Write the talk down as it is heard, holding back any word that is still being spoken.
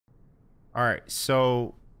All right,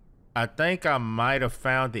 so I think I might have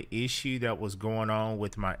found the issue that was going on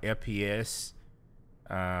with my FPS.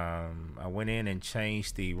 I went in and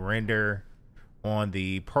changed the render on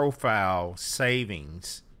the profile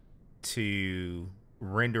savings to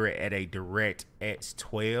render it at a direct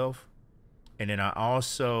X12. And then I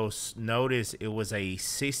also noticed it was a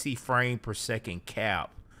 60 frame per second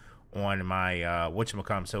cap on my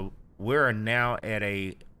whatchamacallit. So we're now at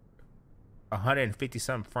a 150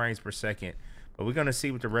 something frames per second, but we're gonna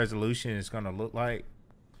see what the resolution is gonna look like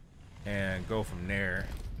and go from there.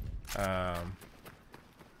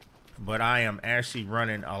 But I am actually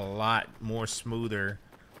running a lot more smoother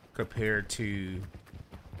compared to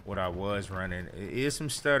what I was running. It is some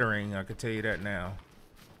stuttering, I can tell you that now,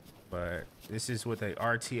 but this is with a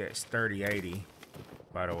RTX 3080,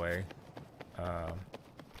 by the way.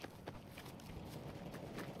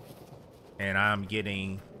 And I'm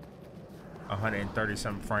getting 130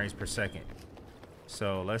 something frames per second.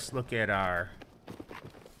 So let's look at our,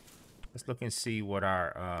 let's look and see what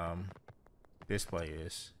our display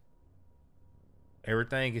is.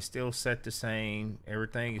 Everything is still set the same.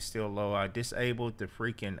 Everything is still low. I disabled the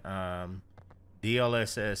freaking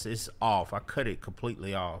DLSS. It's off. I cut it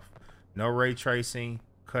completely off. No ray tracing.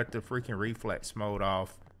 Cut the freaking reflex mode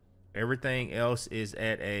off. Everything else is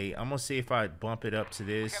at a, I'm gonna see if I bump it up to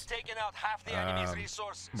this. Have taken out half the enemy's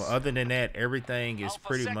resources. But other than that, everything is Alpha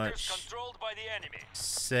pretty much controlled by the enemy.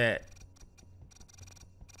 set.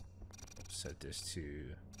 Set this to.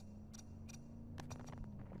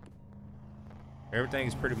 Everything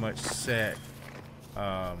is pretty much set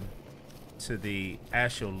to the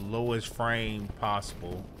actual lowest frame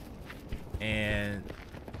possible, and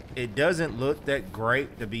it doesn't look that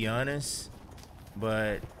great, to be honest,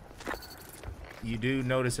 but you do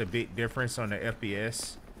notice a big difference on the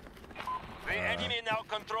FPS. The enemy now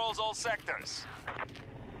controls all sectors.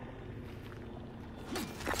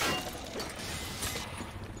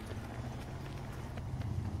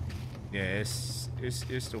 Yeah, it's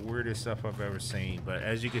the weirdest stuff I've ever seen. But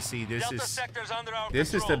as you can see, this Delta sector's under our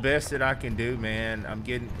is control. the best that I can do, man. I'm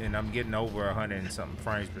getting over 100 and something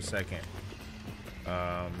frames per second.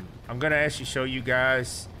 I'm gonna actually show you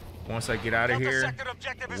guys once I get out of here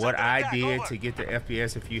what I did to get the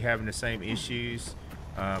FPS if you're having the same issues.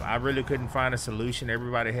 I really couldn't find a solution.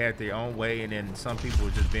 Everybody had their own way, and then some people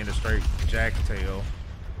were just being a straight jacktail.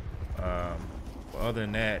 Other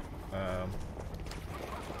than that,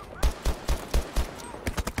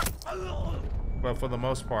 but for the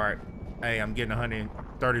most part, hey, I'm getting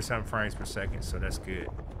 130 something frames per second, so that's good.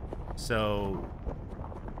 So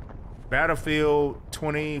Battlefield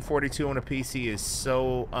 2042 on the PC is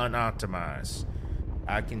so unoptimized.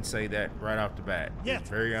 I can say that right off the bat. It's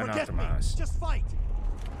very unoptimized. Just fight.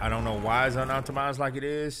 I don't know why it's unoptimized like it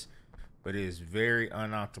is, but it is very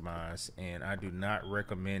unoptimized, and I do not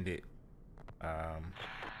recommend it.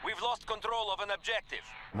 We've lost control of an objective.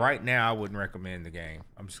 Right now, I wouldn't recommend the game.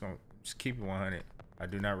 I'm just gonna keep it 100. I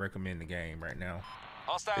do not recommend the game right now.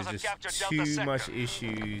 Hostiles have There's captured just Delta too sector. much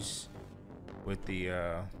issues with the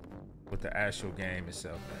actual game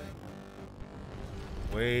itself,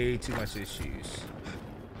 man. Way too much issues.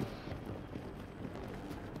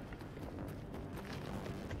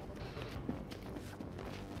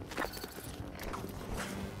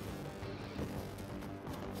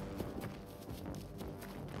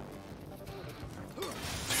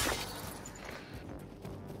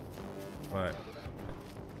 But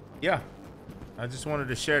yeah, I just wanted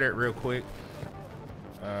to share that real quick.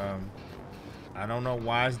 I don't know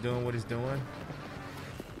why it's doing what it's doing,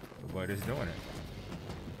 but it's doing it.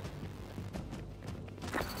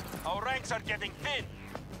 Our ranks are getting thin.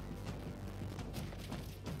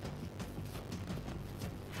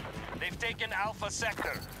 They've taken Alpha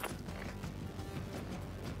sector.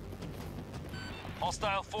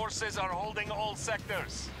 Hostile forces are holding all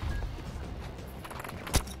sectors.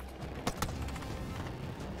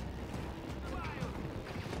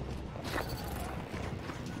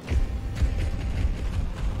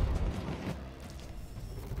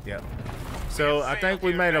 Yep. So I think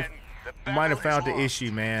we might have found the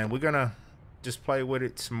issue, man. We're gonna just play with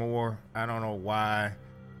it some more. I don't know why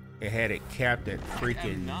it had it capped at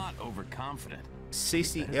freaking not overconfident.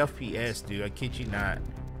 60 FPS, dude. I kid you not.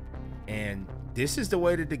 And this is the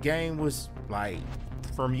way that the game was, like,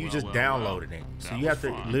 from you just downloading it. So you have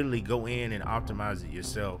to literally go in and optimize it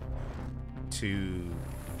yourself to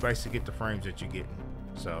basically get the frames that you're getting.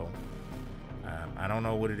 So I don't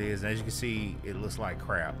know what it is. As you can see, it looks like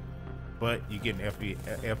crap, but you get an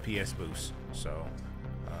FPS boost. So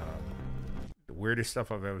the weirdest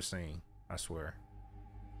stuff I've ever seen, I swear.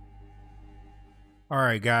 All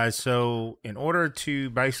right, guys. So in order to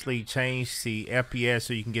basically change the FPS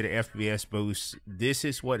so you can get an FPS boost, this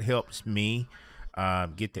is what helps me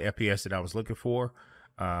get the FPS that I was looking for.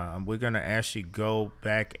 We're going to actually go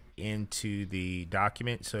back into the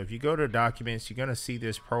document. So if you go to documents, you're going to see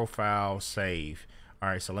this profile save. All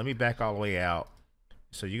right, so let me back all the way out.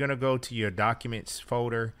 So you're going to go to your documents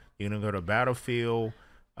folder. You're going to go to Battlefield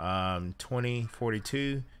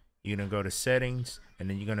 2042. You're going to go to settings, and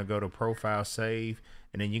then you're going to go to profile save,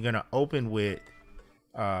 and then you're going to open with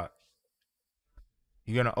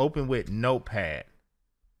Notepad.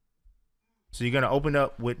 So you're going to open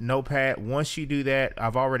up with Notepad. Once you do that,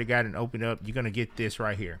 I've already got it open up. You're going to get this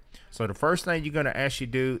right here. So the first thing you're going to actually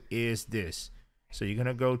do is this. So you're going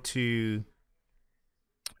to go to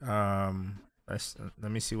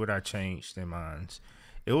let me see what I changed in mine.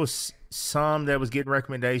 It was some that was getting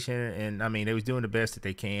recommendation, and I mean they was doing the best that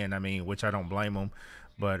they can. I mean, which I don't blame them,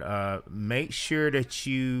 but make sure that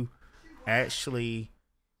you actually,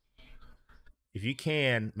 if you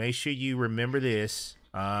can, make sure you remember this.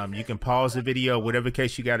 You can pause the video, whatever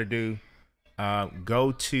case you got to do.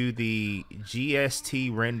 Go to the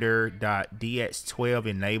GST render.dx12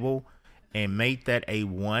 enable and make that a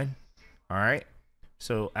 1. All right.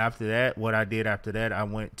 So after that, what I did after that, I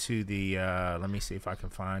went to the, let me see if I can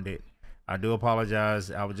find it. I do apologize.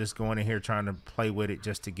 I was just going in here trying to play with it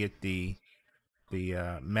just to get the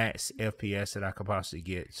max FPS that I could possibly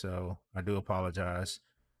get. So I do apologize.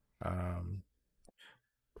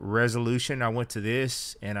 Resolution, I went to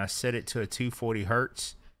this and I set it to a 240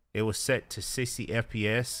 Hertz. It was set to 60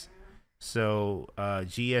 FPS. So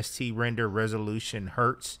GST render resolution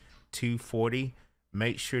Hertz 240.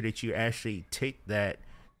 Make sure that you actually tick that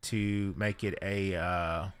to make it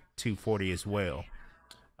a 240 as well.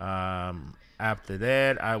 After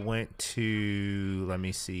that, I went to, let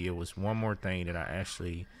me see, it was one more thing that I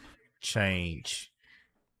actually changed.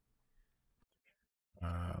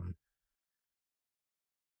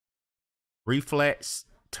 Reflex,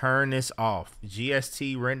 turn this off.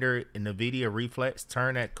 GST render in Nvidia reflex,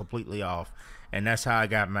 turn that completely off. And that's how I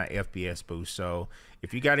got my FPS boost. So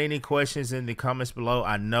if you got any questions in the comments below,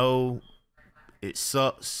 I know it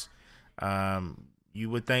sucks. You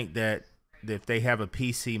would think that if they have a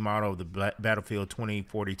PC model of the Battlefield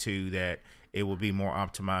 2042 that it will be more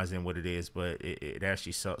optimized than what it is, but it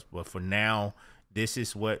actually sucks. But for now, this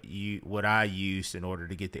is what I used in order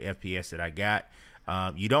to get the FPS that I got.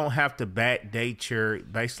 You don't have to backdate your,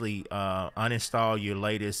 basically uninstall your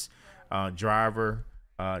latest driver,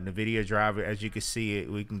 Nvidia driver. As you can see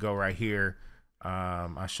it, we can go right here.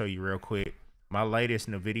 I'll show you real quick. My latest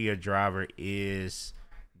Nvidia driver is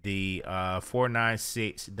the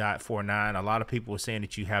 496.49. A lot of people are saying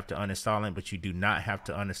that you have to uninstall it, but you do not have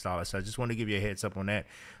to uninstall it. So I just want to give you a heads up on that.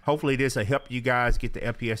 Hopefully this will help you guys get the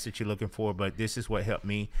FPS that you're looking for, but this is what helped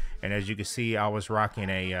me. And as you can see, I was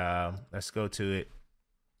rocking a, let's go to it.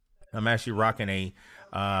 I'm actually rocking a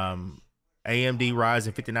AMD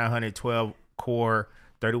Ryzen 5900 12 core,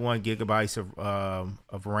 31 gigabytes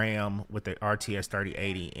of RAM with the RTS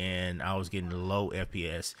 3080, and I was getting low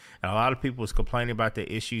FPS. And a lot of people was complaining about the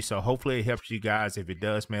issue, so hopefully it helps you guys. If it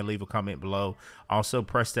does, man, leave a comment below. Also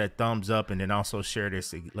press that thumbs up, and then also share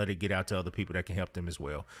this to let it get out to other people that can help them as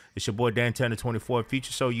well. It's your boy Dan Tanner 24,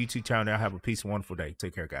 Future Soul YouTube channel. Now have a peace and wonderful day.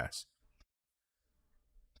 Take care, guys.